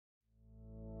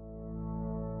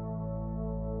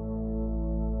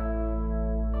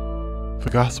The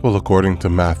Gospel according to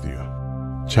Matthew,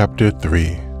 chapter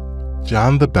 3.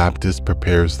 John the Baptist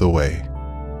prepares the way.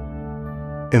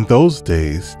 In those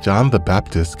days, John the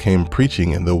Baptist came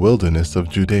preaching in the wilderness of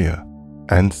Judea,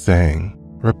 and saying,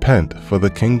 Repent, for the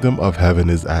kingdom of heaven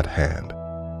is at hand.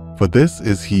 For this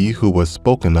is he who was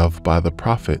spoken of by the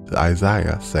prophet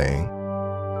Isaiah, saying,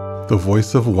 The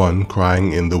voice of one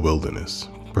crying in the wilderness,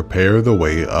 Prepare the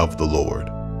way of the Lord,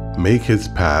 make his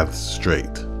paths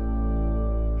straight.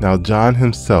 Now John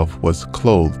himself was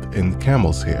clothed in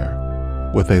camel's hair,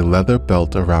 with a leather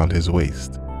belt around his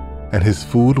waist, and his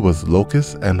food was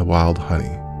locusts and wild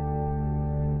honey.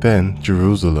 Then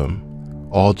Jerusalem,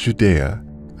 all Judea,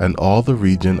 and all the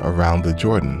region around the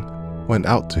Jordan went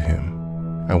out to him,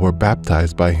 and were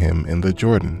baptized by him in the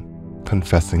Jordan,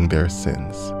 confessing their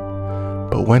sins.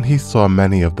 But when he saw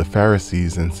many of the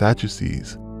Pharisees and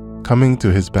Sadducees coming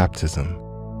to his baptism,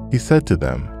 he said to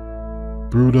them,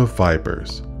 Brood of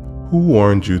vipers, who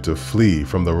warned you to flee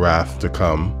from the wrath to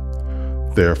come?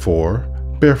 Therefore,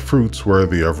 bear fruits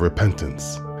worthy of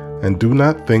repentance, and do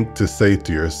not think to say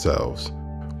to yourselves,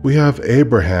 We have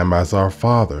Abraham as our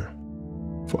father.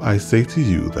 For I say to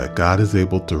you that God is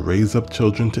able to raise up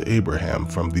children to Abraham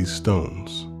from these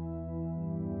stones.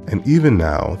 And even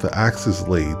now the axe is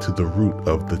laid to the root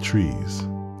of the trees.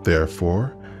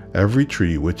 Therefore, every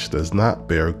tree which does not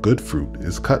bear good fruit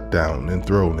is cut down and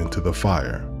thrown into the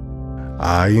fire.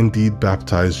 I indeed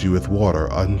baptize you with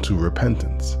water unto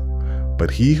repentance, but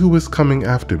he who is coming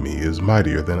after me is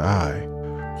mightier than I,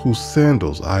 whose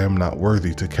sandals I am not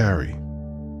worthy to carry.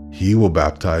 He will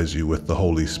baptize you with the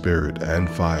Holy Spirit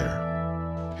and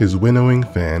fire. His winnowing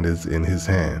fan is in his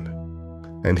hand,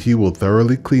 and he will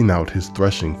thoroughly clean out his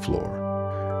threshing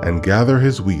floor, and gather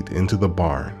his wheat into the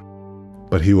barn,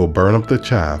 but he will burn up the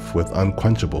chaff with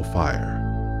unquenchable fire.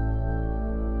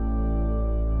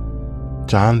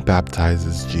 John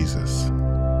baptizes Jesus.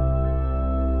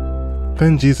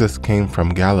 Then Jesus came from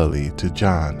Galilee to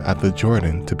John at the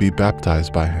Jordan to be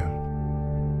baptized by him.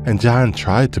 And John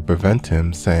tried to prevent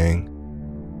him, saying,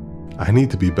 I need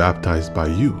to be baptized by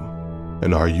you,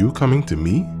 and are you coming to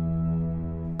me?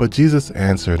 But Jesus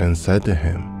answered and said to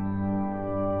him,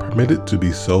 Permit it to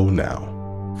be so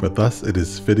now, for thus it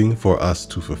is fitting for us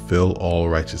to fulfill all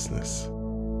righteousness.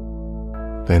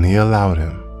 Then he allowed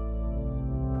him.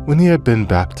 When he had been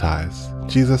baptized,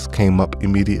 Jesus came up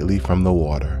immediately from the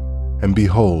water, and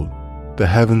behold, the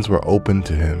heavens were opened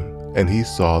to him, and he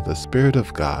saw the Spirit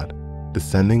of God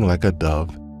descending like a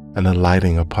dove and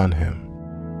alighting upon him.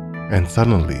 And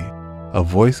suddenly a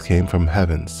voice came from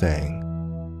heaven, saying,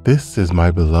 This is my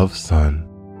beloved Son,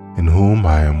 in whom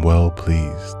I am well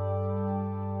pleased.